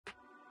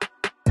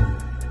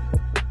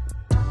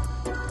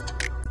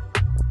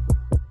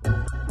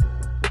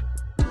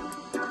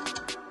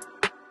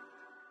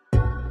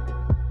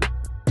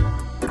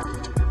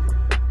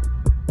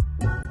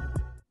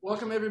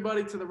Welcome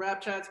everybody to the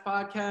Rap Chats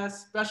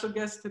podcast. Special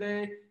guest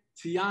today,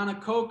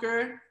 Tiana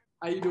Coker.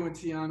 How you doing,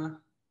 Tiana?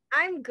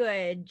 I'm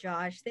good,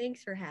 Josh.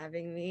 Thanks for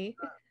having me.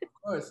 Of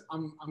course,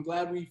 I'm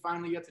glad we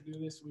finally get to do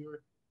this. We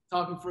were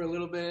talking for a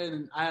little bit,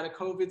 and I had a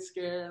COVID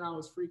scare, and I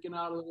was freaking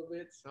out a little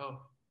bit. So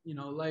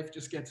life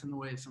just gets in the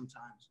way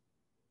sometimes.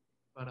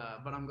 But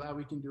I'm glad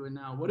we can do it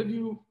now. What have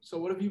you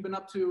been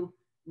up to?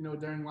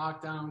 During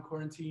lockdown,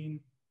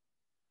 quarantine.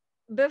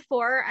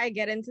 Before I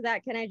get into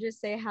that, can I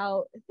just say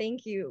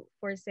thank you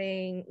for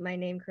saying my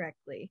name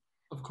correctly?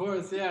 Of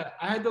course, yeah.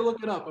 I had to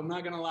look it up. I'm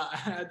not gonna lie. I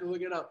had to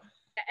look it up.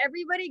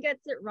 Everybody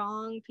gets it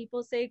wrong.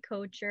 People say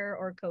kosher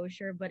or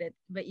kosher,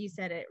 but you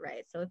said it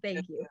right. So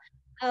thank you.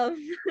 Um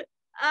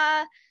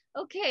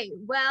okay.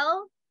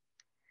 Well,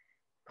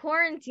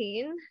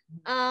 quarantine.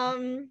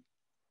 I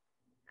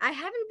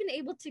haven't been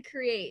able to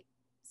create,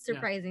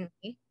 surprisingly.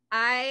 Yeah.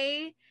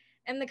 I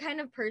am the kind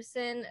of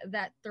person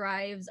that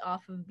thrives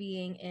off of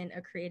being in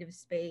a creative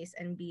space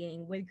and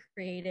being with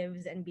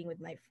creatives and being with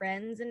my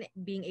friends and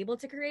being able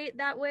to create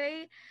that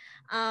way.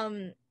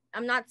 I'm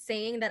not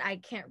saying that I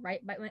can't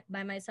write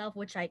by myself,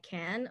 which I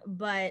can,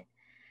 but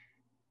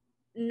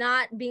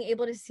not being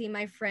able to see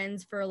my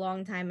friends for a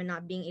long time and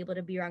not being able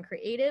to be around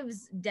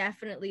creatives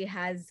definitely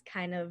has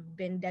kind of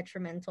been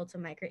detrimental to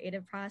my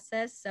creative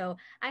process. So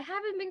I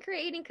haven't been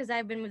creating because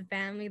I've been with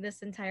family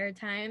this entire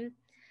time.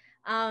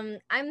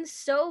 I'm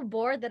so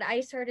bored that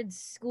I started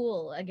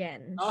school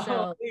again. Oh,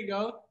 so there you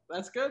go.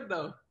 That's good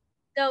though.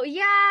 So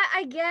yeah,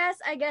 I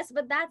guess,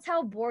 but that's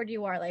how bored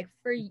you are. Like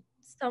for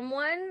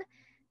someone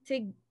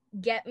to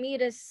get me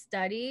to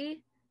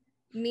study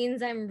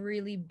means I'm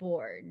really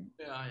bored.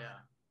 Yeah.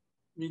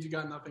 Means you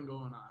got nothing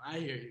going on. I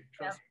hear you.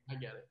 Trust me, I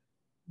get it.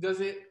 Does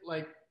it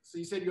so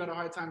you said you had a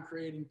hard time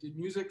creating. Did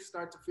music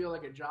start to feel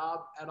like a job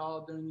at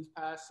all during these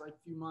past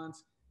few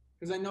months?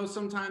 Because I know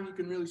sometimes you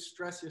can really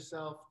stress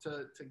yourself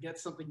to get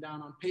something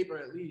down on paper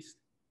at least.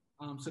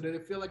 So did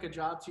it feel like a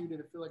job to you? Did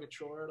it feel like a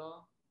chore at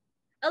all?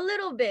 A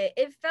little bit.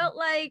 It felt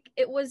like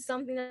it was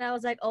something that I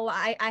was like, oh,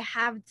 I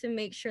have to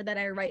make sure that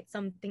I write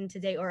something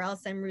today or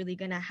else I'm really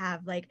going to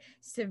have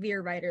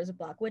severe writer's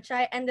block, which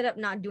I ended up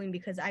not doing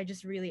because I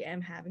just really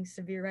am having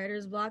severe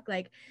writer's block.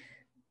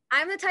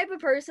 I'm the type of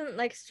person that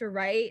likes to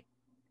write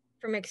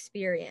from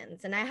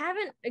experience, and I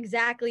haven't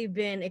exactly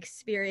been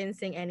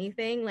experiencing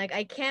anything.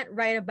 I can't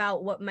write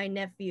about what my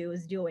nephew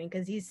is doing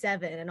because he's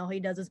 7 and all he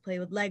does is play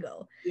with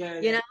Lego.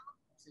 Yeah. You know?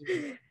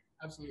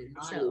 Absolutely.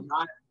 So,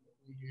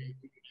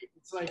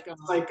 it's I hear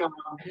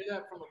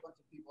that from a bunch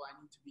of people.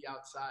 I need to be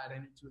outside. I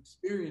need to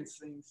experience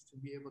things to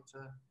be able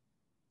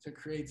to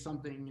create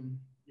something. And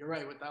you're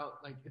right.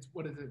 Without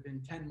what has it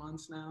been 10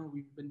 months now?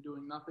 We've been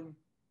doing nothing.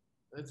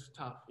 It's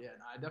tough. Yeah,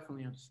 no, I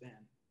definitely understand.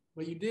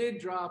 But you did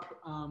drop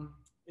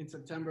in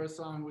September a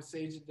song with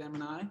Sage and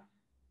Gemini.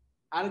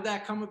 How did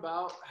that come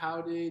about?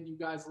 How did you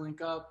guys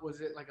link up? Was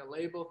it like a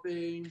label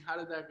thing? How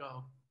did that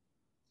go?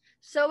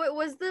 So it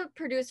was the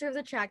producer of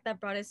the track that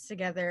brought us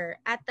together.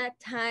 At that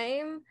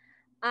time,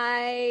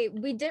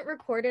 we didn't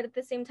record it at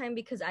the same time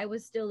because I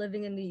was still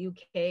living in the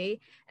UK,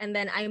 and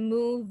then I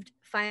moved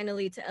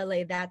finally to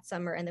LA that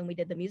summer, and then we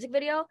did the music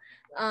video.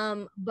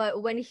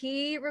 But when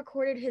he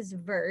recorded his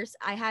verse,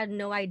 I had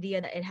no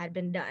idea that it had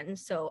been done.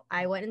 So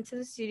I went into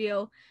the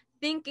studio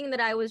thinking that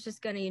I was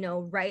just gonna,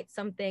 write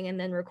something and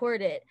then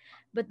record it.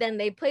 But then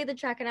they played the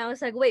track and I was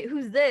like, wait,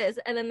 who's this?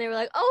 And then they were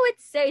like, oh,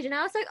 it's Sage. And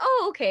I was like,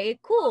 oh, okay,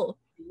 cool.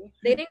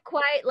 They didn't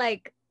quite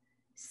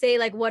say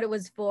what it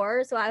was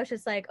for, so I was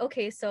just like,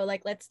 okay, so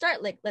let's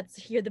start, let's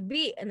hear the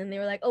beat. And then they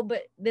were like, oh,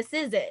 but this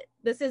is it,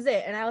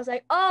 and I was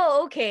like,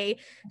 oh, okay,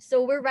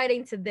 so we're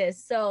writing to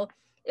this. So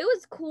it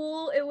was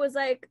cool. It was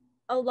a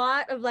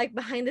lot of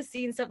behind the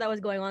scenes stuff that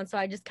was going on, so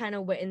I just kind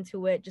of went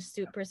into it just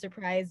super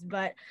surprised.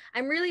 But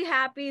I'm really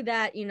happy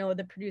that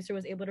the producer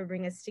was able to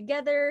bring us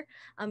together,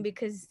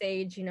 because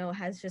Sage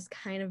has just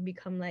kind of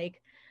become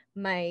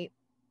my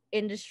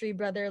industry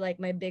brother,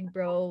 my big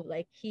bro.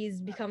 He's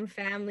become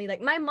family.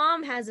 My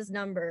mom has his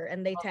number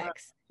and they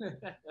text.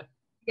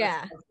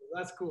 Yeah,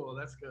 that's cool.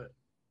 That's good.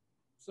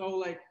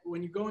 So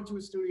when you go into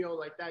a studio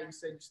like that, you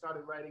said you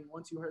started writing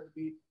once you heard the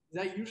beat.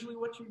 Is that usually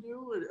what you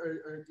do,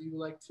 or do you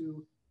like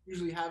to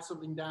usually have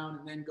something down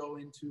and then go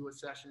into a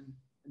session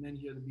and then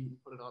hear the beat and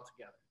put it all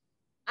together?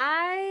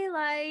 I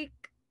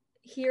like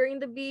hearing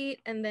the beat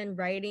and then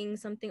writing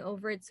something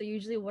over it. So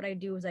usually what I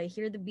do is I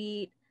hear the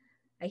beat,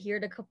 I hear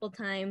it a couple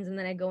times, and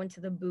then I go into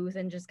the booth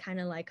and just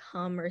kind of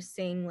hum or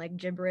sing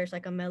gibberish,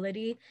 a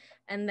melody.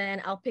 And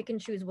then I'll pick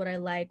and choose what I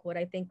like, what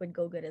I think would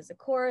go good as a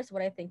chorus,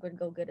 what I think would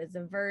go good as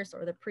a verse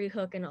or the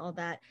pre-hook and all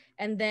that.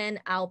 And then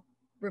I'll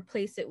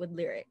replace it with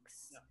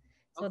lyrics. Yeah.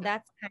 So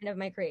that's kind of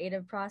my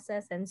creative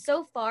process. And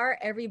so far,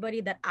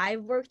 everybody that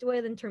I've worked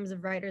with in terms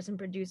of writers and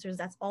producers,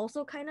 that's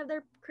also kind of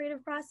their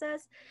creative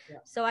process. Yeah.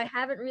 So I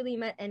haven't really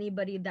met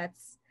anybody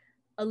that's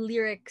a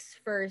lyrics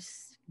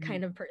first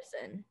kind of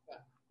person. Yeah.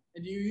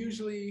 And do you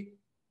usually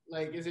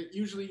is it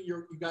usually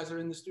you guys are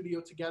in the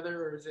studio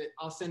together, or is it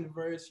I'll send a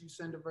verse, you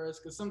send a verse?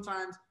 Because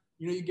sometimes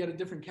you get a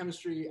different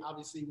chemistry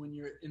obviously when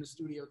you're in the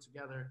studio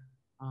together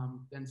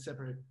than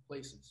separate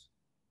places.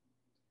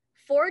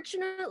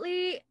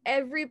 Fortunately,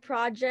 every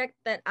project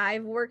that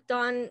I've worked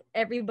on,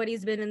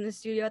 everybody's been in the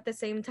studio at the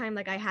same time.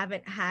 Like I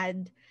haven't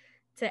had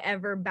to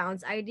ever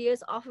bounce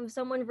ideas off of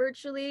someone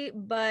virtually,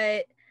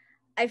 but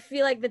I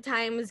feel like the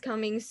time is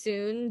coming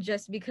soon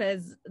just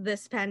because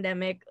this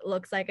pandemic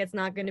looks like it's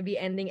not going to be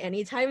ending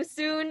anytime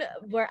soon,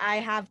 where I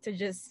have to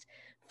just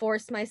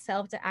force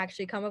myself to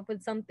actually come up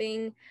with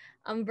something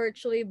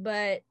virtually,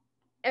 but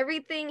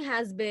everything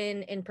has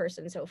been in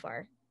person so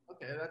far.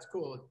 Okay, that's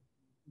cool.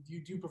 Do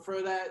you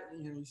prefer that?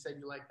 You said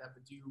you like that,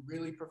 but do you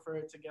really prefer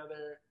it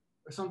together?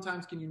 Or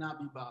sometimes can you not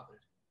be bothered?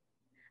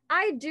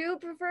 I do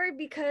prefer it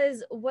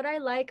because what I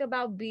like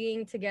about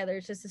being together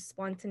is just the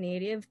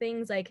spontaneity of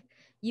things. Like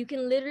you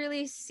can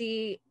literally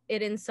see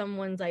it in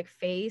someone's like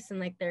face and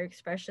like their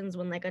expressions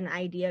when like an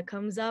idea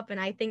comes up. And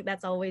I think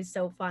that's always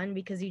so fun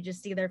because you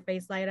just see their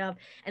face light up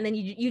and then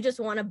you just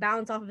want to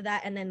bounce off of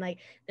that. And then like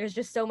there's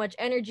just so much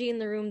energy in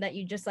the room that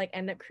you just like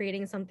end up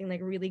creating something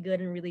like really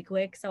good and really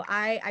quick. So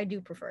I do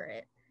prefer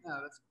it. Yeah,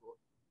 that's cool.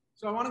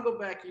 So I want to go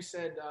back. You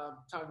said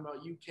talking about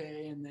UK,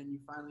 and then you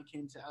finally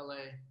came to LA.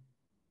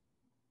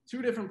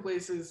 Two different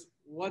places.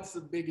 What's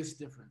the biggest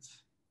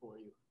difference for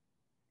you?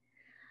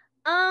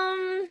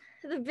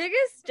 The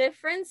biggest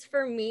difference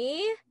for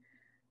me,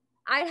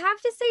 I'd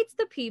have to say it's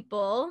the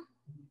people.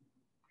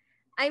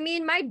 I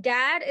mean, my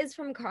dad is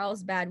from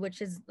Carlsbad,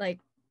 which is like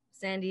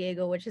San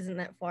Diego, which isn't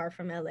that far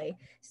from LA.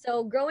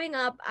 So growing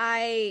up,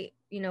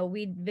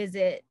 we'd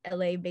visit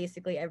LA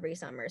basically every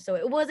summer. So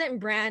it wasn't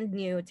brand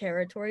new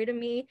territory to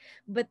me,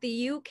 but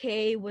the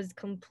UK was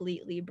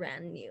completely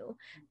brand new.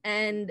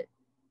 And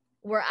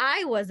where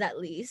I was, at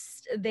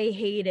least, they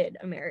hated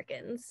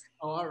Americans.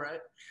 Oh, all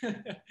right.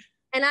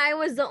 And I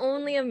was the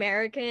only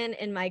American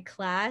in my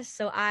class.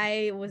 So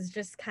I was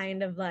just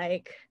kind of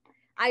like,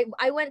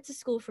 I went to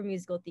school for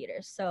musical theater.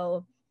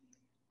 So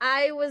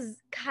I was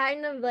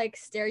kind of like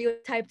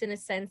stereotyped in a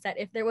sense that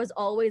if there was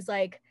always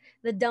like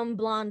the dumb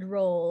blonde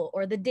role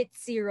or the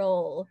ditzy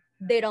role,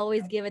 they'd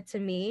always give it to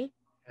me.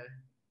 Okay.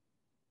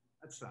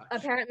 That sucks.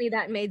 Apparently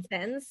that made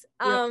sense.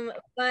 Yeah.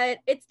 But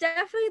it's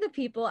definitely the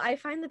people. I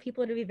find the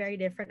people to be very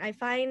different. I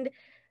find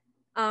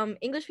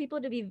English people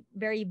to be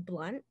very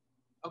blunt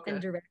Okay. and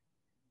direct.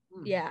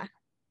 Hmm. Yeah.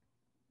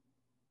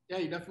 Yeah,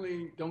 you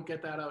definitely don't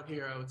get that out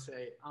here, I would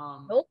say.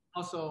 Nope.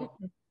 Also,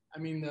 I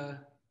mean, the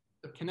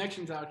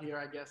connections out here,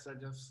 I guess, are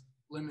just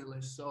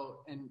limitless.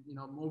 So, and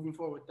moving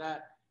forward with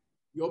that,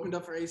 you opened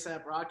up for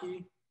ASAP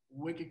Rocky,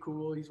 wicked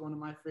cool. He's one of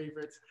my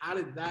favorites. How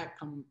did that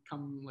come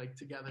like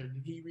together?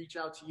 Did he reach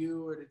out to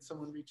you, or did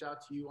someone reach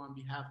out to you on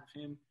behalf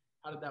of him?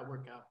 How did that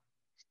work out?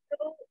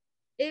 So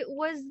it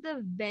was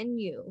the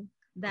venue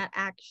that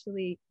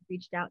actually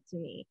reached out to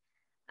me.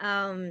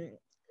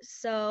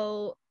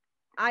 So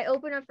I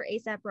opened up for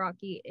ASAP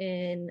Rocky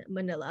in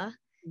Manila,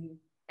 Mm-hmm.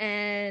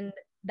 and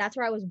that's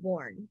where I was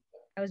born.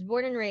 I was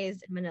born and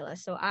raised in Manila.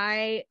 So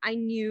I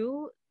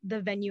knew the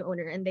venue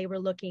owner and they were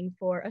looking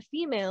for a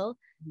female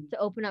to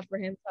open up for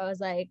him. So I was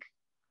like,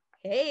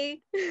 hey,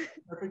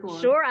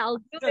 sure, I'll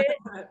do it.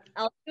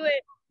 I'll do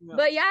it. Yeah.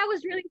 But yeah, it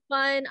was really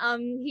fun.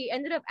 He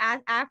ended up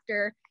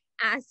after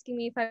asking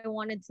me if I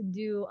wanted to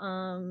do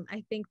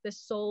I think the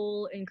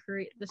Seoul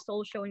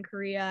show in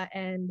Korea,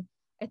 and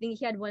I think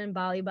he had one in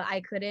Bali, but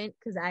I couldn't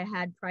because I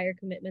had prior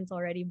commitments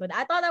already. But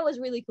I thought that was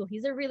really cool.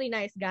 He's a really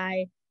nice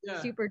guy,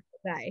 yeah. Super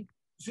guy.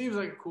 Seems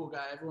like a cool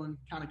guy. Everyone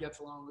kind of gets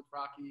along with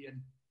Rocky,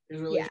 and his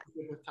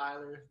relationship with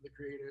Tyler, the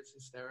creator, is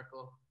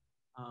hysterical.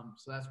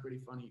 So that's pretty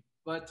funny.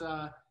 But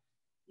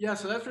yeah,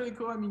 so that's really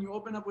cool. I mean, you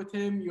open up with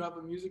him. You have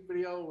a music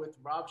video with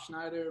Rob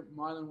Schneider,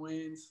 Marlon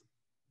Wayans.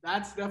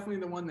 That's definitely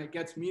the one that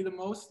gets me the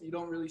most. You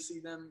don't really see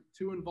them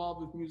too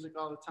involved with music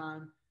all the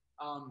time.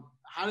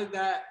 How did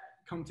that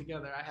come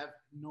together? I have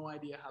no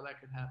idea how that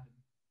could happen.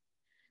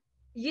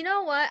 You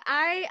know what?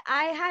 I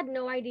had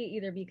no idea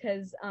either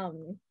because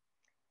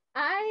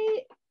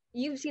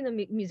you've seen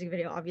the music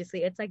video,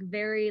 obviously. It's like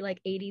very like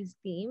 80s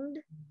themed.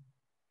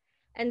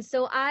 And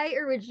so I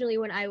originally,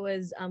 when I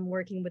was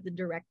working with the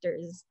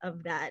directors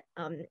of that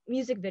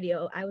music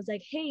video, I was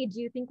like, hey,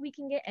 do you think we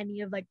can get any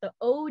of like the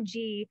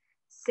OG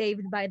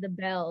Saved by the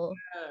Bell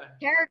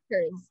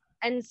characters?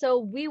 And so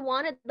we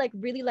wanted like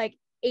really like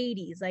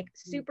 80s, like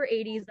super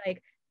 80s,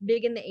 like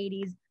big in the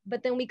 80s,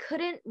 but then we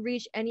couldn't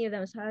reach any of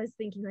them. So I was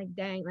thinking like,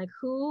 dang, like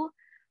who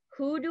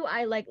do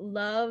I like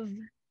love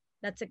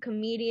that's a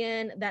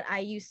comedian that I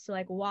used to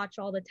like watch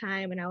all the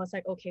time? And I was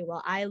like, okay,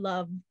 well, I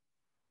love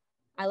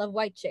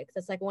White Chicks.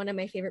 That's like one of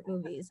my favorite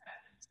movies.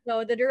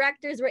 So the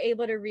directors were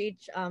able to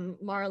reach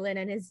Marlon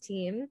and his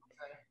team.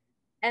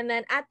 And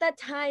then at that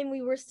time,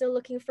 we were still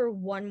looking for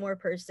one more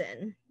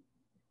person.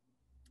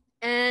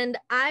 And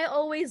I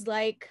always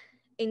like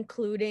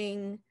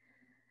including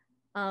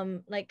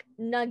like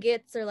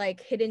nuggets or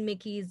like hidden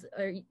Mickeys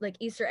or like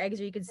Easter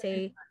eggs, or you could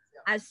say,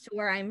 as to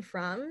where I'm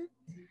from.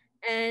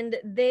 And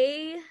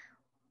they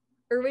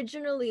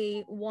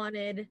originally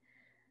wanted,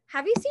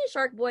 have you seen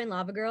Shark Boy and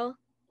Lava Girl?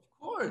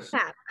 Of course.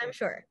 Yeah, I'm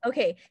sure.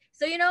 Okay.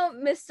 So you know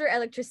Mr.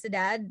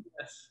 Electricidad?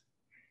 Yes.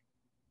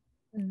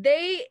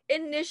 they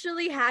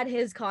initially had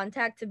his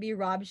contact to be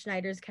Rob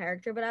Schneider's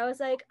character, but I was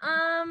like,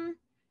 how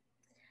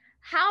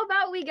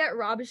about we get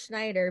Rob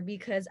Schneider,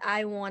 because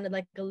I wanted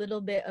like a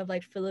little bit of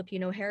like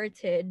Filipino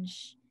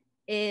heritage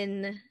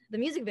in the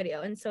music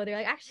video. And so they're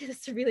like, actually, this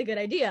is a really good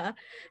idea.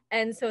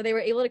 And so they were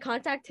able to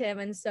contact him.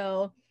 And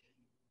so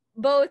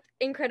both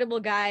incredible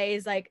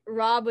guys. Like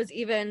Rob was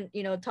even,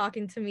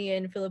 talking to me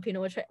in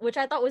Filipino, which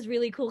I thought was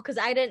really cool because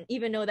I didn't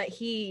even know that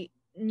he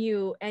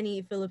knew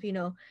any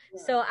Filipino.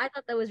 Yeah. So I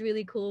thought that was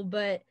really cool.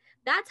 But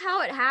that's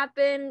how it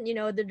happened.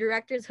 The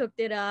directors hooked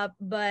it up,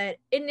 but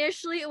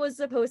initially it was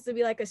supposed to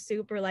be like a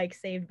super like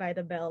Saved by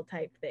the Bell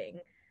type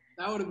thing.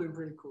 That would have been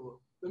pretty cool.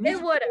 The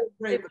music was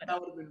great, but that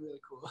would have been really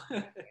cool.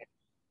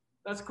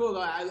 That's cool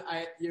though.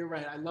 I you're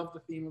right. I love the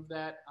theme of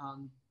that.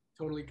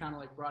 Totally kind of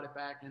like brought it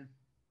back, and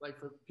like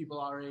for people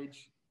our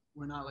age,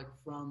 we're not like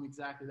from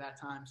exactly that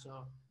time,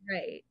 so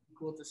right.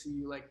 Cool to see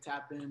you like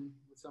tap in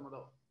with some of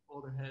the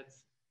older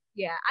heads.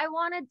 Yeah, I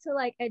wanted to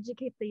like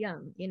educate the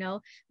young,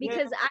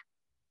 because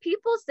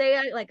people say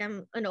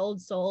I'm an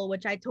old soul,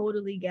 which I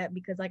totally get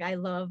because like I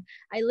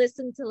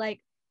listen to like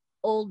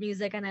old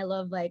music and I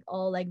love like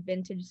all like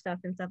vintage stuff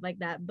and stuff like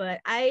that.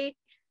 But I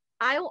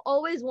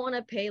always want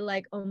to pay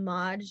like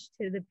homage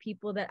to the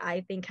people that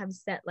I think have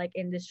set like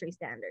industry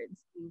standards.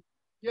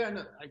 Yeah,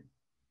 no,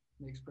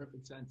 makes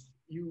perfect sense.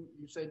 You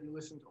said you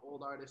listen to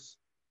old artists.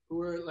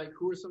 Who are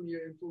some of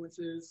your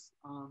influences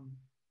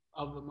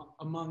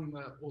among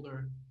the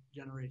older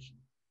generation?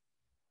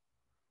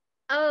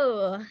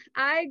 Oh,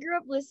 I grew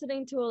up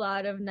listening to a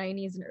lot of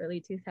 90s and early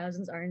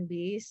 2000s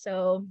R&B.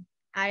 So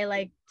I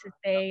like to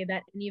say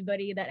that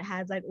anybody that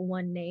has like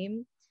one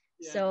name.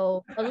 Yeah.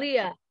 So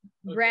Aaliyah,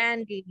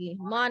 Brandy,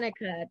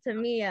 Monica,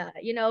 Tamia,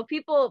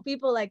 people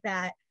like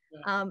that.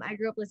 Yeah. I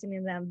grew up listening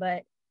to them,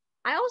 but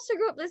I also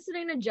grew up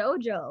listening to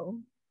JoJo.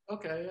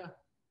 Okay, yeah.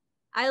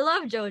 I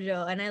love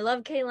JoJo and I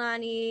love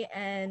Kehlani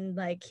and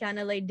like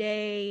Kiana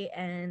Lede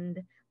and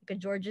like a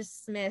Georgia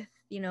Smith,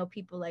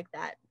 people like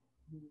that.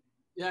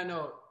 Yeah,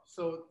 no.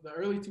 So the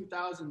early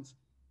 2000s,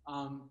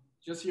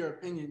 just your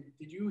opinion.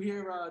 Did you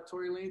hear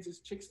Tory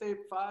Lanez' Chixtape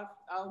 5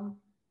 album?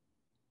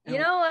 And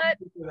you know what?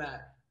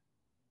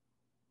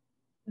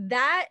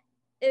 That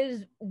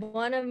is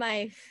one of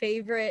my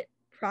favorite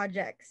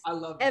projects I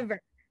love ever.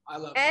 It. I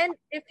love and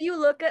it. If you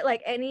look at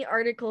like any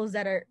articles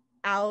that are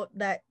out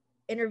that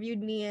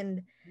interviewed me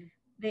and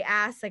they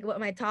asked like what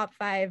my top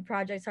 5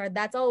 projects are,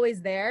 that's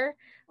always there.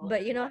 Okay.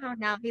 But you know how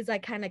now he's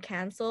like kind of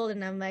canceled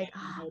and I'm like,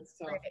 oh, it's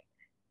tough.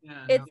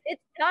 Yeah,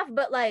 it's tough,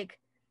 but like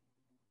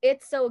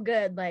it's so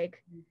good.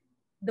 Like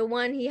the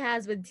one he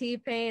has with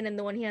T-Pain and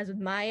the one he has with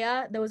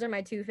Maya, those are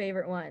my 2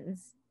 favorite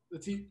ones. I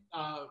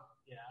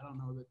don't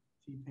know the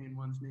T-Pain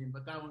one's name,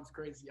 but that one's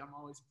crazy. I'm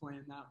always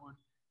playing that one.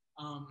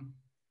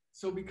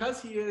 So because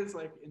he is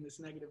like in this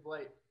negative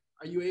light,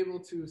 are you able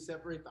to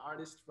separate the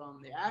artist from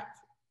the act?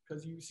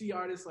 Because you see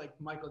artists like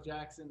Michael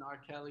Jackson, R.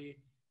 Kelly,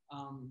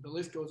 the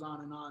list goes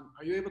on and on.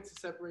 Are you able to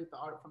separate the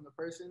art from the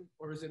person,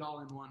 or is it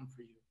all in one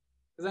for you?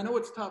 Because I know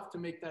it's tough to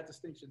make that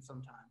distinction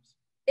sometimes.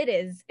 It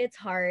is. It's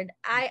hard.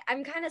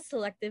 I'm kind of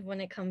selective when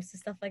it comes to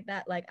stuff like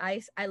that. Like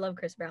I love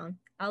Chris Brown.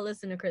 I'll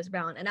listen to Chris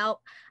Brown, and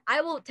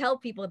I will tell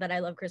people that I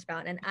love Chris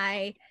Brown. And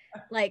I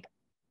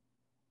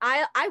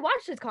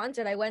watched his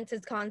concert. I went to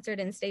his concert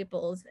in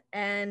Staples,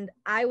 and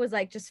I was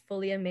like just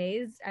fully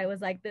amazed. I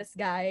was like, this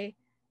guy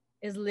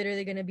is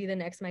literally gonna be the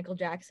next Michael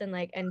Jackson.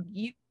 Like, and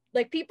you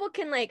like people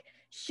can like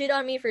shit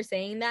on me for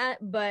saying that,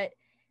 but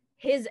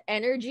his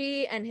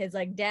energy and his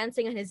like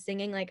dancing and his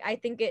singing, like I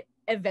think it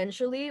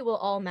eventually will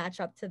all match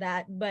up to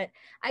that. But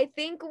I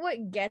think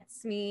what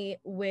gets me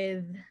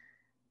with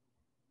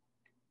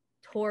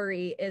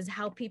Tory is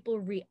how people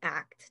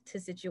react to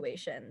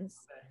situations.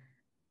 Okay.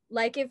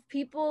 Like if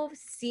people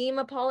seem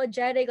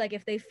apologetic, like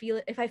if I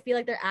feel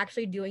like they're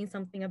actually doing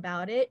something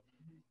about it,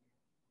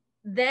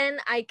 then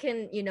I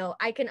can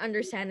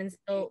understand and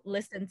still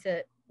listen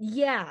to.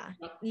 Yeah.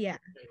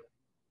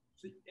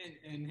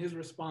 And his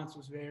response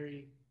was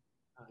very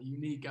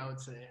unique, I would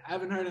say. I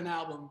haven't heard an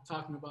album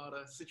talking about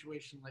a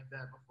situation like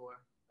that before.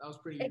 That was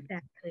pretty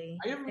exactly.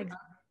 Unique.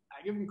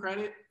 I give him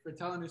credit for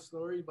telling his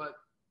story, but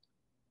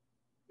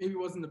maybe it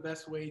wasn't the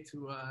best way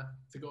to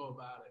go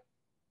about it.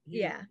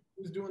 He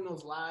was doing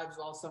those lives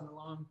all summer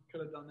long.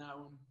 Could have done that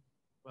one,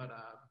 but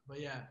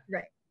yeah.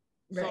 Right.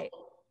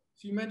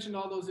 So you mentioned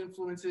all those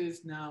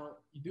influences. Now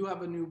you do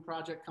have a new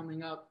project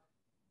coming up.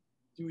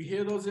 Do we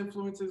hear those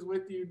influences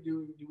with you?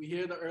 Do we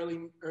hear the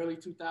early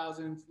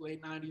 2000s,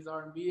 late 90s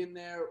R&B in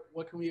there?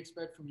 What can we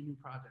expect from your new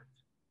project?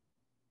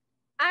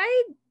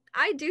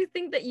 I do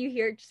think that you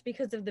hear it just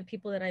because of the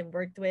people that I've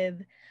worked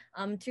with.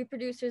 2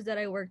 producers that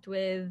I worked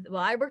with.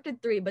 Well, I worked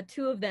with 3, but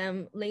 2 of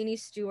them, Lainey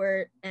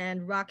Stewart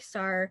and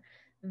Rockstar,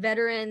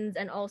 veterans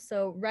and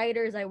also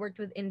writers. I worked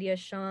with India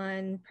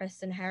Shawn,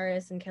 Preston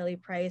Harris, and Kelly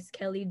Price.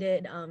 Kelly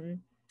did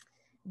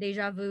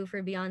Deja Vu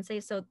for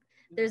Beyonce. So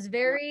there's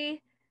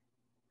very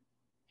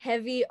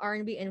heavy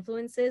R&B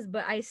influences,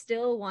 but I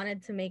still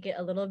wanted to make it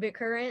a little bit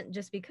current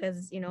just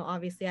because,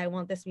 obviously I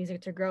want this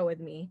music to grow with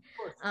me.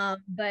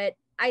 But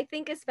I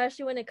think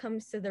especially when it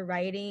comes to the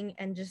writing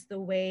and just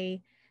the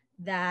way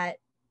that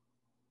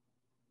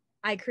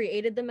I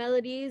created the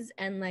melodies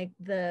and like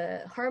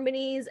the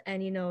harmonies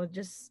and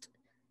just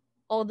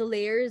all the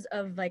layers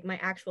of like my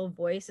actual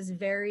voice is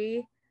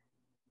very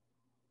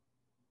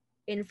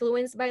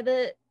influenced by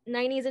the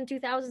 90s and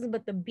 2000s,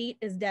 but the beat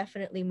is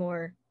definitely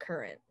more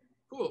current.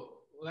 Cool.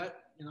 Well,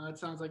 that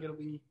sounds like it'll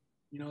be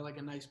like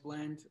a nice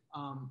blend.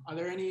 Are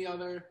there any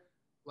other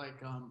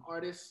like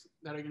artists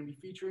that are going to be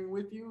featuring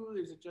with you?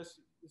 Is it just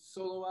a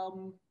solo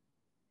album?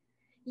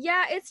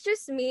 Yeah, it's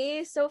just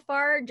me so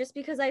far, just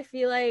because I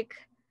feel like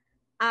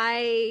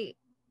I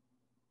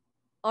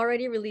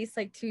already released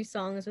like 2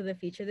 songs with a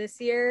feature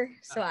this year.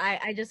 So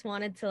I just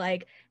wanted to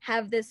like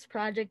have this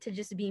project to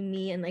just be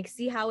me and like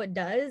see how it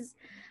does.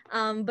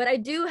 But I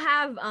do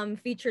have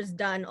features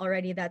done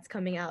already that's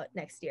coming out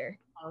next year.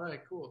 All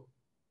right, cool.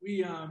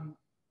 We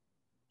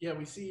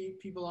see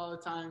people all the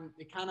time.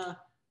 They kind of,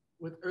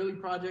 with early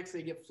projects,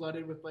 they get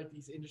flooded with like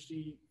these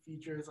industry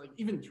features. Like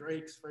even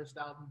Drake's first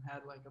album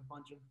had like a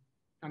bunch of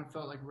kind of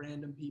felt like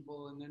random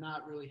people, and they're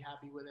not really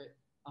happy with it.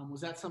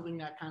 Was that something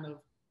that kind of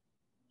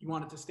you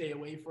wanted to stay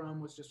away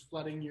from? Was just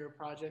flooding your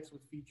projects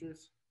with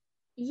features?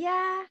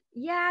 Yeah,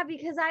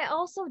 because I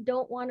also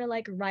don't want to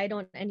like ride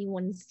on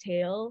anyone's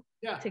tail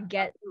to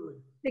get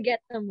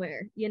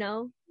somewhere. You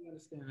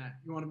understand that.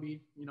 You want to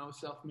be,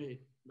 self-made.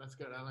 That's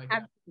good. I like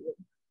absolutely.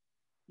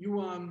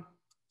 That.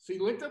 So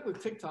you linked up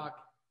with TikTok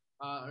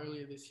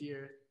earlier this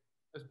year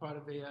as part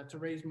of to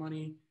raise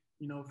money,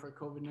 for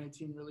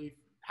COVID-19 relief.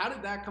 How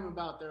did that come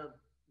about? They're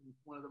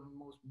one of the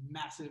most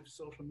massive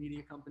social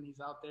media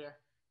companies out there.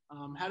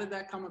 How did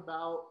that come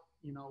about?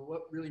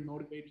 What really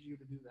motivated you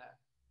to do that?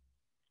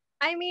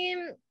 I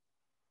mean,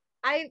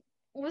 I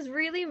was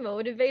really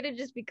motivated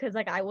just because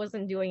like I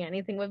wasn't doing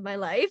anything with my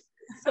life.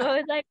 So I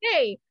was like,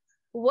 hey,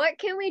 what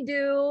can we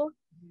do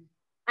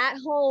at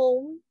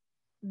home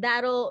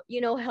that'll,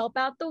 help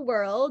out the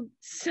world?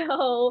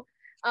 So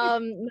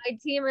my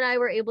team and I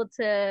were able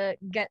to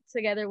get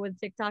together with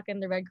TikTok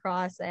and the Red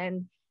Cross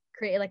and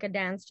create like a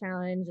dance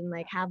challenge and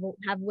like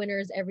have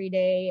winners every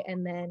day.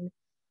 And then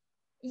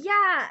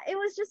yeah, it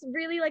was just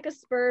really like a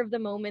spur of the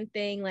moment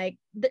thing. Like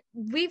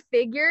we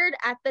figured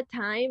at the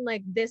time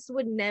like this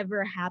would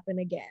never happen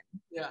again.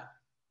 Yeah.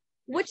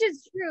 Which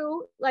is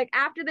true. Like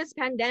after this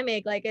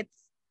pandemic, like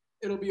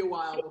it'll be a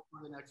while before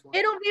the next one.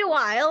 It'll be a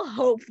while,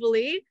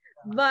 hopefully.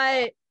 Yeah.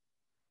 But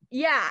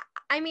yeah,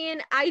 I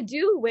mean, I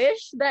do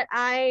wish that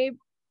I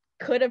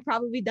could have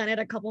probably done it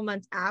a couple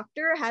months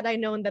after had I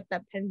known that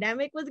the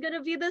pandemic was going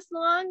to be this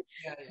long.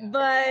 Yeah.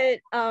 But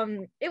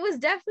it was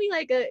definitely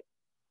like a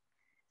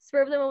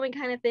spur of the moment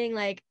kind of thing.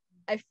 Like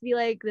I feel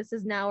like this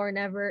is now or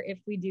never if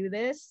we do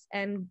this,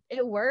 and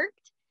it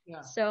worked.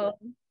 Yeah. So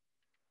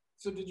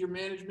did your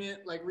management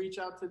like reach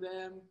out to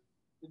them?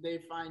 Did they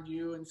find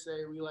you and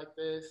say we like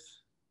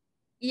this?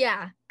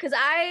 Yeah, because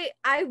I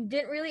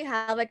didn't really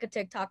have like a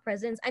TikTok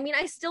presence. I mean,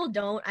 I still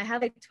don't. I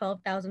have like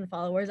 12,000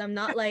 followers. I'm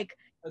not like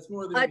that's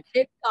more than a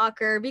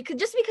TikToker because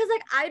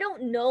like I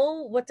don't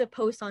know what to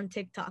post on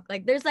TikTok.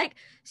 Like there's like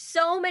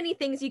so many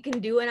things you can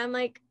do, and I'm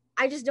like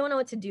I just don't know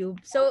what to do.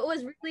 So it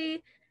was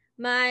really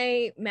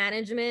my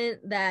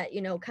management that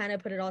kind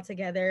of put it all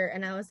together,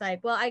 and I was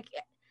like, well,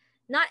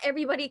 not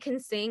everybody can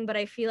sing, but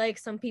I feel like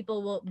some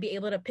people will be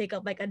able to pick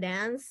up like a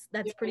dance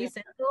that's pretty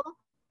simple.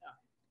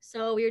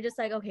 So we were just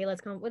like, okay,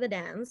 let's come up with a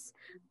dance.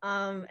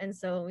 And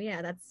so,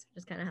 yeah, that's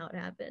just kind of how it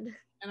happened.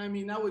 And I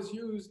mean, that was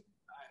used,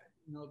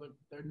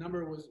 their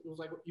number was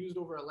like used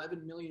over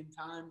 11 million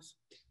times,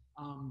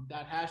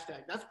 that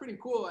hashtag. That's pretty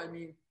cool. I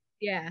mean,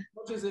 yeah, as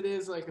much as it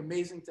is like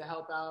amazing to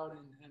help out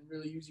and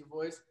really use your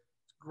voice,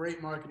 it's a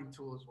great marketing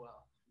tool as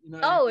well.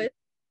 It's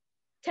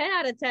 10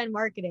 out of 10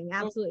 marketing.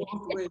 Absolutely.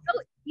 It's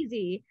so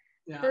easy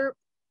for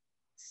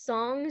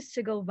songs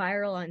to go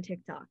viral on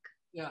TikTok.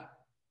 Yeah.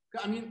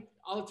 I mean,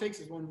 all it takes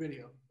is one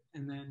video,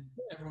 and then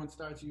everyone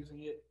starts using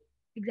it.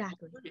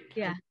 Exactly.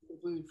 Yeah.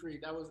 It's completely free.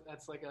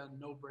 That's like a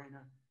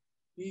no-brainer.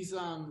 These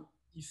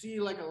you see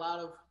like a lot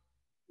of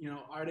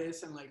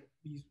artists and like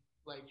these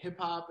like hip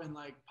hop and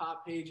like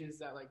pop pages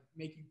that like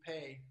make you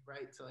pay,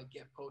 right, to like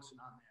get posted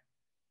on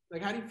there.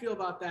 Like, how do you feel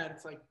about that?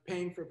 It's like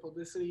paying for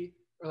publicity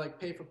or like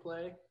pay for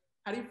play.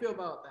 How do you feel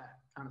about that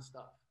kind of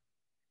stuff?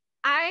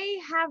 I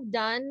have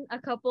done a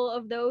couple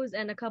of those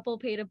and a couple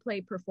pay to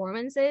play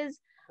performances.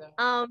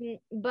 Okay.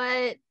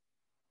 But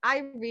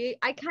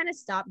I kind of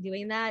stopped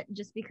doing that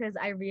just because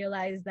I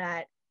realized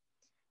that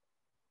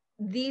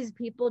these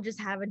people just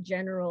have a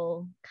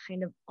general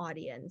kind of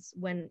audience.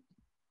 When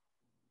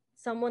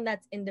someone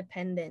that's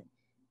independent,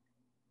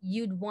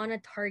 you'd want to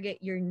target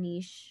your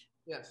niche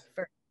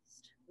first.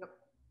 Yep.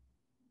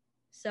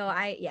 So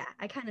I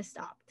kind of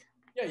stopped.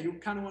 Yeah, you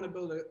kind of want to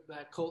build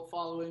that cult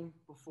following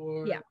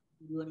before you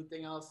do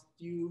anything else.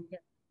 Do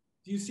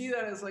you see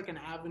that as like an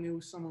avenue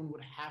someone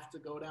would have to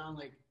go down?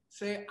 Like,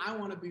 say I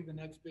want to be the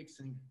next big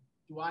singer.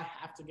 Do I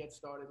have to get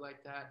started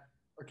like that?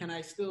 Or can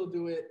I still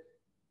do it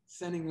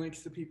sending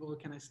links to people?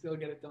 Can I still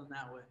get it done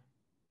that way?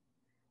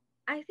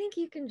 I think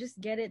you can just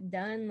get it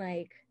done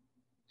like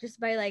just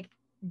by like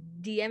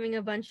DMing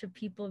a bunch of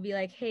people, be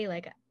like, hey,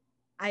 like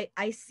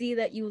I see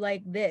that you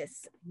like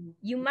this.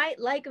 You might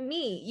like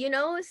me, you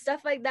know,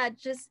 stuff like that.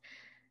 Just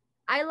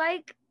I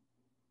like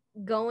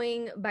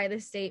going by the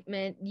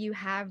statement, you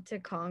have to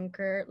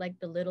conquer like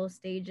the little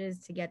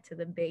stages to get to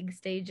the big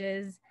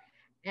stages.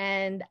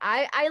 And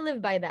I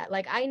live by that.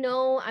 Like I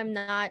know I'm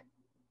not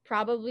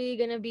probably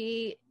gonna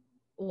be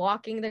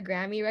walking the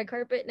Grammy red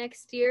carpet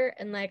next year,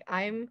 and like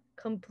I'm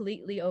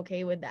completely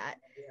okay with that.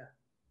 Yeah.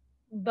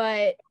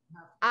 But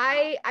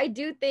I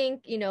do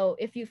think, you know,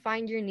 if you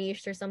find your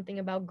niche, there's something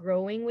about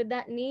growing with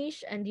that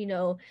niche, and you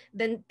know,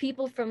 then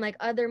people from like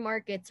other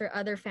markets or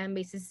other fan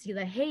bases see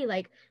that, hey,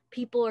 like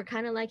people are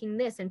kind of liking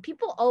this, and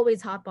people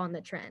always hop on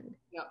the trend.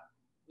 Yeah.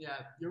 Yeah.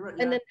 You're right.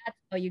 And then that's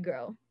how you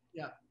grow.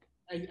 Yeah.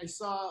 I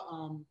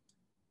saw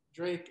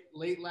Drake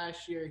late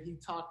last year. He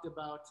talked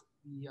about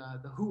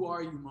the "Who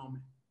are you"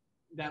 moment.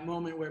 That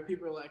moment where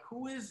people are like,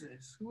 "Who is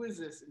this? Who is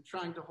this?" and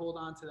trying to hold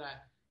on to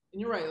that. And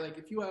you're right. Like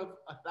if you have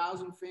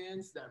 1,000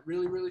 fans that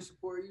really, really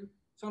support you,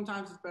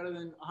 sometimes it's better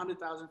than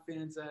 100,000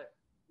 fans that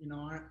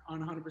aren't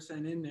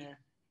 100% in there.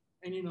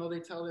 And they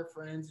tell their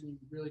friends, and you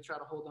really try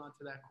to hold on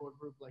to that core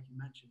group, like you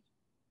mentioned.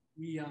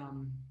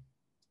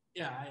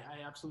 Yeah,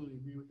 I absolutely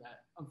agree with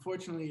that.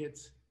 Unfortunately,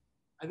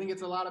 I think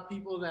it's a lot of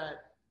people that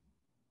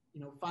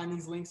find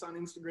these links on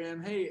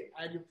Instagram. Hey,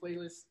 add your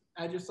playlist,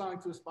 add your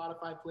song to a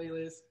Spotify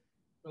playlist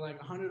for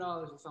like $100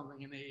 or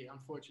something, and they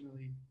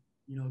unfortunately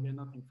get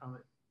nothing from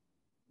it.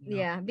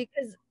 Yeah,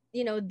 because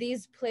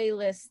these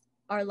playlists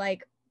are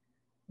like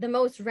the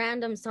most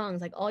random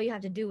songs. Like all you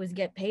have to do is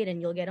get paid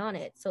and you'll get on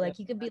it. So like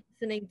you could be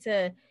listening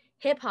to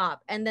hip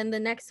hop and then the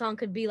next song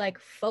could be like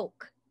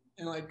folk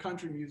and like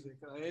country music.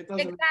 It doesn't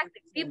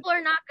exactly. People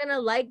are not gonna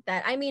like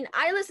that. I mean,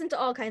 I listen to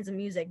all kinds of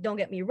music, don't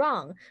get me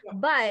wrong.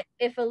 But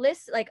if a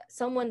list, like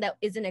someone that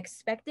isn't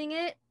expecting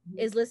it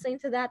is listening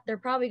to that, they're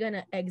probably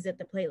gonna exit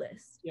the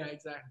playlist. Yeah,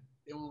 exactly.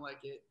 They won't like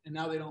it, and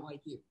now they don't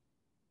like you.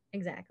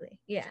 Exactly.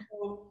 Yeah.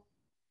 So,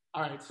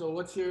 all right. So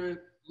what's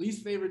your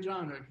least favorite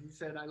genre? Because you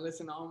said I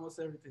listen to almost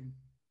everything.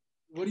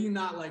 What do you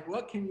not like?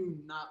 What can you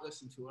not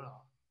listen to at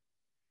all?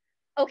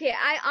 Okay,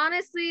 I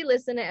honestly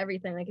listen to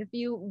everything. Like if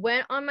you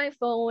went on my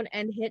phone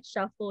and hit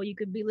shuffle, you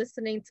could be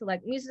listening to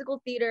like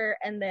musical theater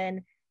and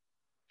then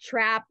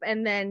trap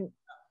and then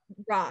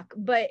rock.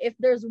 But if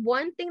there's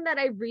one thing that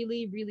I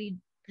really, really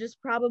just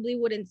probably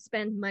wouldn't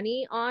spend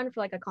money on for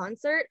like a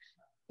concert,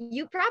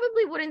 you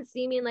probably wouldn't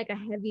see me in like a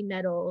heavy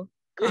metal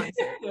concert.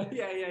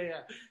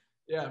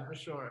 Yeah, for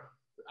sure.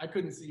 I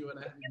couldn't see you in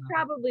a heavy metal.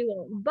 Probably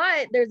won't.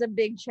 But there's a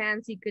big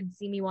chance you could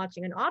see me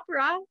watching an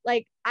opera.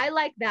 Like I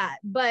like that.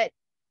 But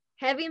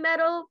heavy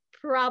metal,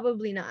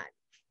 probably not.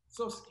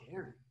 So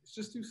scary. It's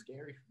just too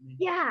scary for me.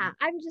 Yeah,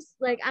 I'm just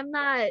like, I'm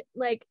not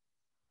like,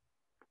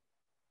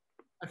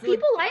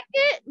 people like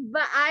it,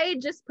 but I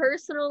just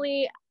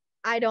personally,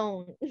 I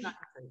don't. Not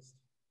taste.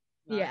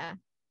 Yeah.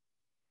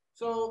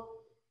 So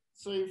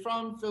you're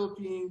from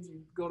Philippines,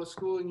 you go to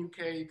school in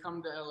UK, you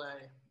come to LA.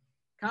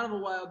 Kind of a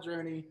wild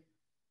journey.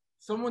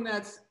 Someone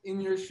that's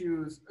in your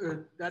shoes,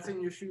 or that's in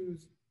your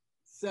shoes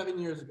 7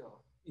 years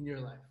ago in your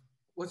life.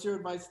 What's your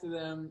advice to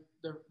them?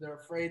 They're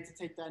afraid to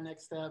take that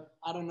next step.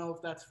 I don't know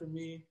if that's for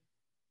me.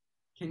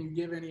 Can you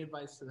give any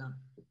advice to them?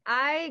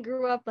 I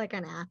grew up like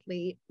an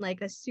athlete,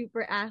 like a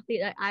super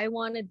athlete. I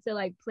wanted to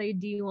like play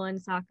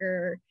D1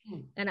 soccer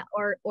and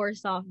or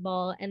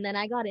softball, and then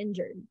I got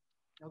injured.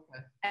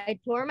 Okay. I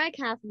tore my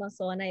calf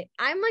muscle, and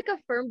I'm like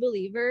a firm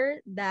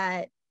believer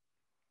that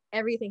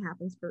everything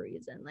happens for a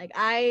reason. Like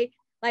I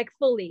like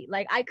fully,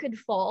 like I could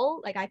fall,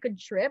 like I could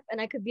trip,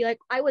 and I could be like,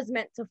 I was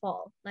meant to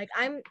fall. Like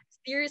I'm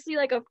seriously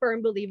like a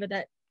firm believer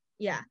that,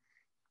 yeah.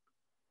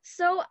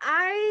 So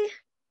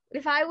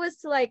if I was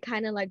to like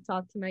kind of like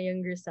talk to my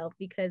younger self,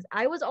 because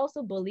I was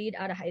also bullied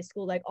out of high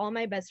school, like all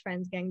my best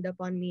friends ganged up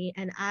on me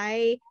and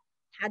I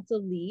had to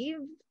leave,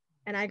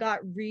 and I got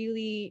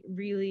really,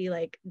 really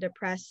like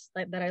depressed,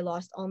 like that I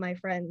lost all my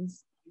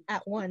friends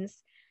at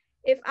once.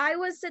 If I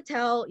was to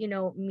tell,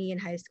 me in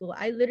high school,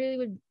 I literally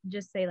would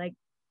just say like,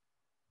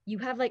 you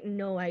have like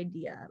no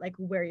idea like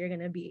where you're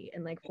gonna be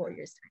in like 4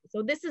 years time.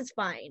 So this is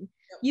fine.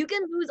 You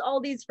can lose all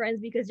these friends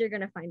because you're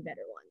gonna find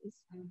better ones.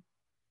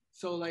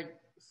 So like,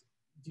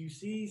 do you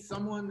see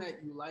someone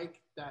that you like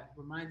that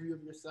reminds you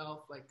of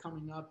yourself, like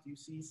coming up? Do you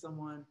see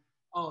someone,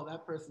 oh,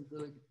 that person's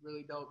really,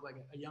 really dope,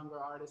 like a younger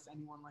artist,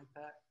 anyone like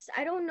that?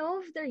 I don't know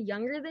if they're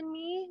younger than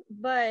me,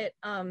 but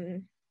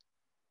or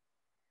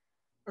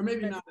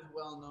maybe not as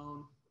well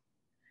known.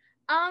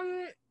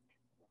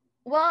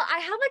 Well, I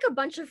have like a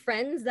bunch of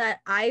friends that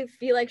I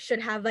feel like should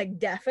have like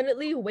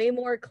definitely way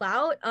more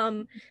clout.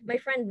 My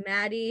friend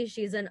Maddie,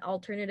 she's an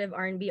alternative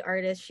R&B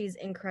artist. She's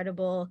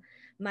incredible.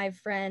 My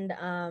friend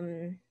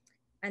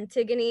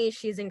Antigone,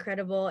 she's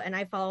incredible, and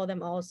I follow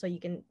them all, so you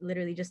can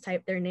literally just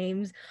type their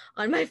names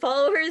on my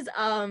followers.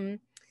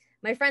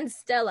 My friend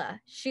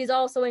Stella, she's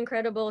also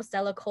incredible.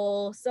 Stella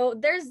Cole. So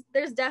there's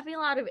definitely a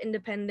lot of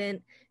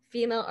independent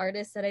female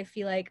artists that I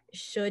feel like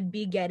should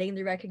be getting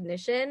the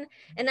recognition.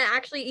 And I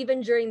actually,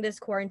 even during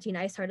this quarantine,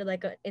 I started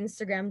like an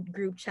Instagram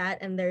group chat,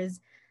 and there's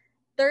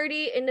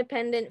 30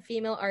 independent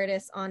female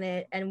artists on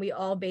it, and we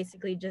all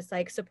basically just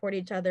like support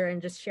each other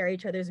and just share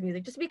each other's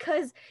music, just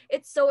because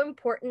it's so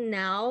important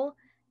now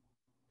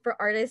for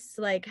artists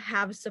to like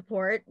have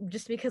support,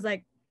 just because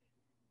like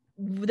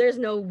there's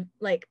no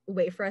like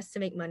way for us to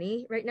make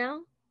money right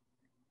now.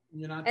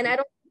 And I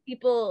don't think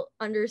people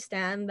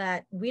understand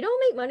that we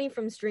don't make money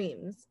from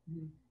streams.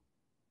 Mm-hmm.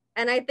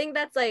 And I think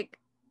that's like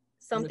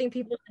something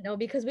people should know,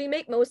 because we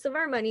make most of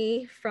our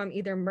money from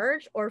either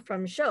merch or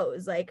from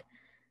shows. Like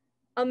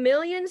 1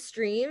 million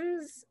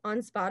streams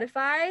on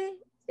Spotify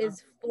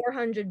is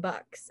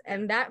 $400,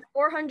 and that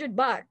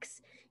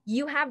 $400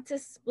 you have to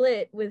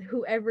split with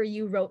whoever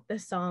you wrote the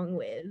song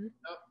with.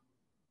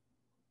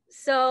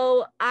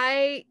 So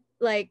I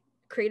like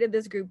created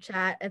this group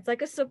chat. It's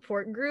like a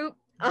support group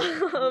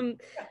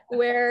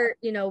where,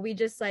 you know, we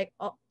just like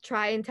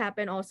try and tap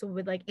in also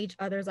with like each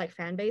other's like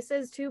fan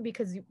bases too,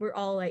 because we're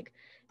all like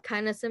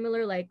kind of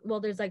similar. Like,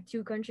 well, there's like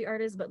 2 country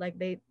artists, but like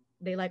they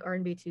like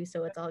R&B too,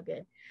 so it's all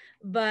good.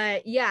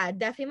 But yeah,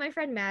 definitely my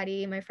friend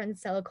Maddie, my friend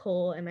Stella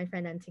Cole, and my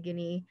friend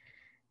Antigone.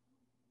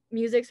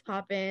 Music's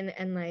poppin',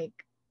 and like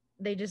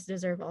they just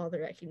deserve all the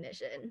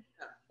recognition.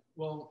 Yeah.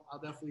 Well, I'll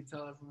definitely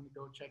tell everyone to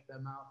go check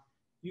them out.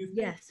 Do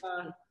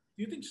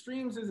you think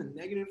streams is a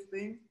negative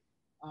thing?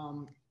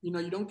 You know,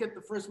 you don't get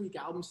the first week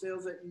album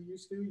sales that you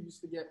used to. You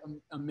used to get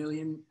a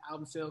million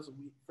album sales a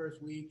week,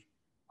 first week.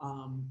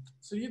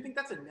 So you think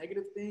that's a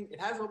negative thing?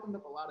 It has opened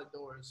up a lot of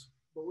doors,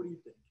 but what do you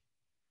think?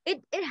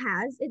 It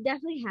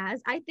definitely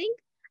has. I think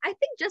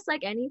just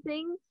like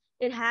anything,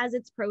 it has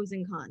its pros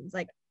and cons.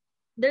 Like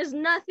there's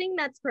nothing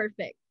that's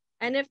perfect.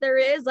 And if there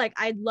is, like,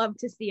 I'd love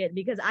to see it,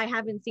 because I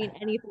haven't seen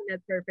anything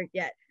that's perfect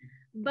yet.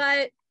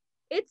 But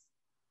it's,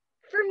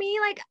 for me,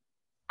 like,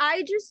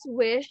 I just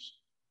wish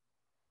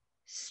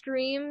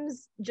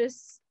streams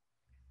just,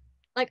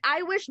 like,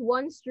 I wish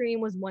one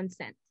stream was 1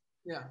 cent.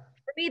 Yeah.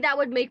 For me, that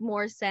would make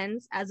more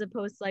sense, as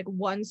opposed to like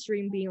one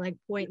stream being like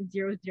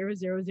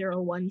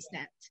 0.00001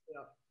 cent.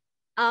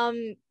 Yeah.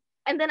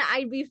 And then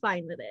I'd be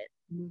fine with it.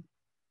 Mm-hmm.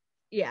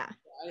 Yeah.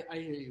 I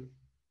hear you.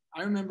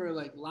 I remember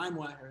like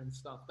LimeWire and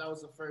stuff. That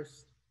was the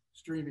first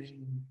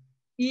streaming.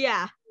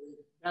 Yeah.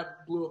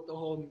 That blew up the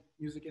whole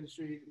music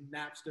industry,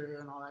 Napster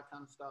and all that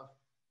kind of stuff.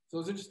 So it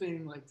was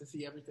interesting, like, to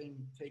see everything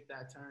take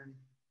that turn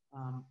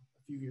a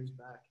few years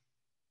back.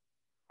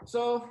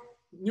 So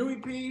new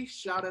EP,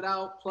 shout it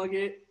out, plug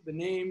it, the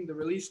name, the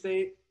release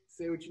date,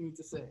 say what you need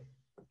to say.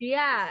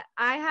 Yeah,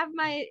 I have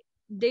my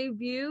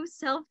debut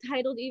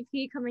self-titled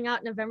EP coming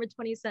out November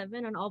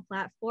 27 on all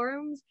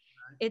platforms.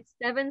 It's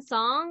 7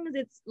 songs.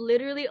 It's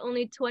literally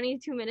only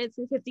 22 minutes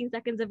and 15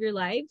 seconds of your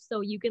life, so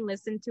you can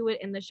listen to it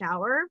in the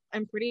shower,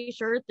 I'm pretty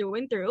sure, through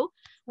and through.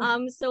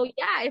 So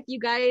yeah, if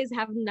you guys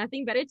have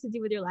nothing better to do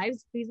with your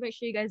lives, please make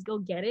sure you guys go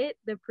get it.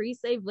 The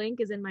pre-save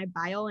link is in my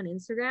bio on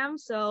Instagram.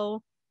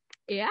 So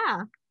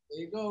yeah.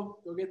 There you go.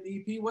 Go get the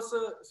EP.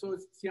 So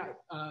it's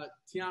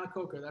Tiana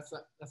Coker. That's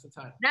the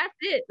title. That's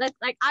it. That's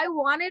like, I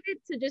wanted it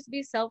to just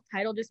be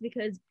self-titled, just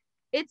because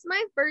it's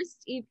my first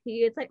EP.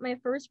 It's like my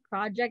first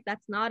project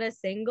that's not a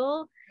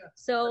single. Yeah.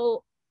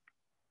 So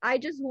I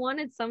just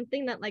wanted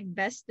something that like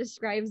best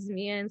describes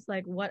me, and it's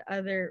like, what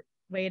other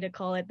way to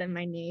call it than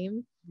my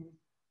name?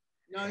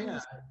 No, yeah.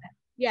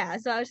 Yeah.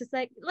 So I was just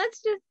like,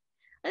 let's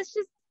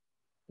just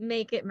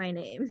make it my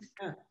name.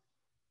 Yeah.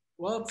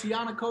 Well,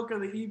 Tiana Coker,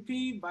 the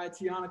EP by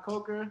Tiana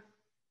Coker,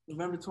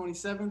 November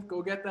 27th.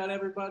 Go get that,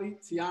 everybody.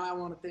 Tiana, I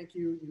want to thank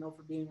you,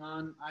 for being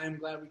on. I am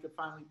glad we could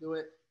finally do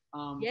it.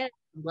 Yeah.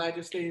 I'm glad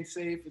you're staying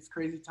safe. It's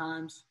crazy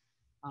times.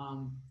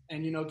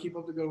 And, keep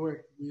up the good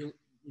work. We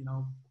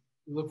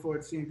look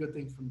forward to seeing good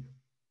things from you.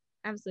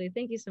 Absolutely.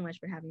 Thank you so much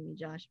for having me,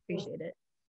 Josh. Appreciate it.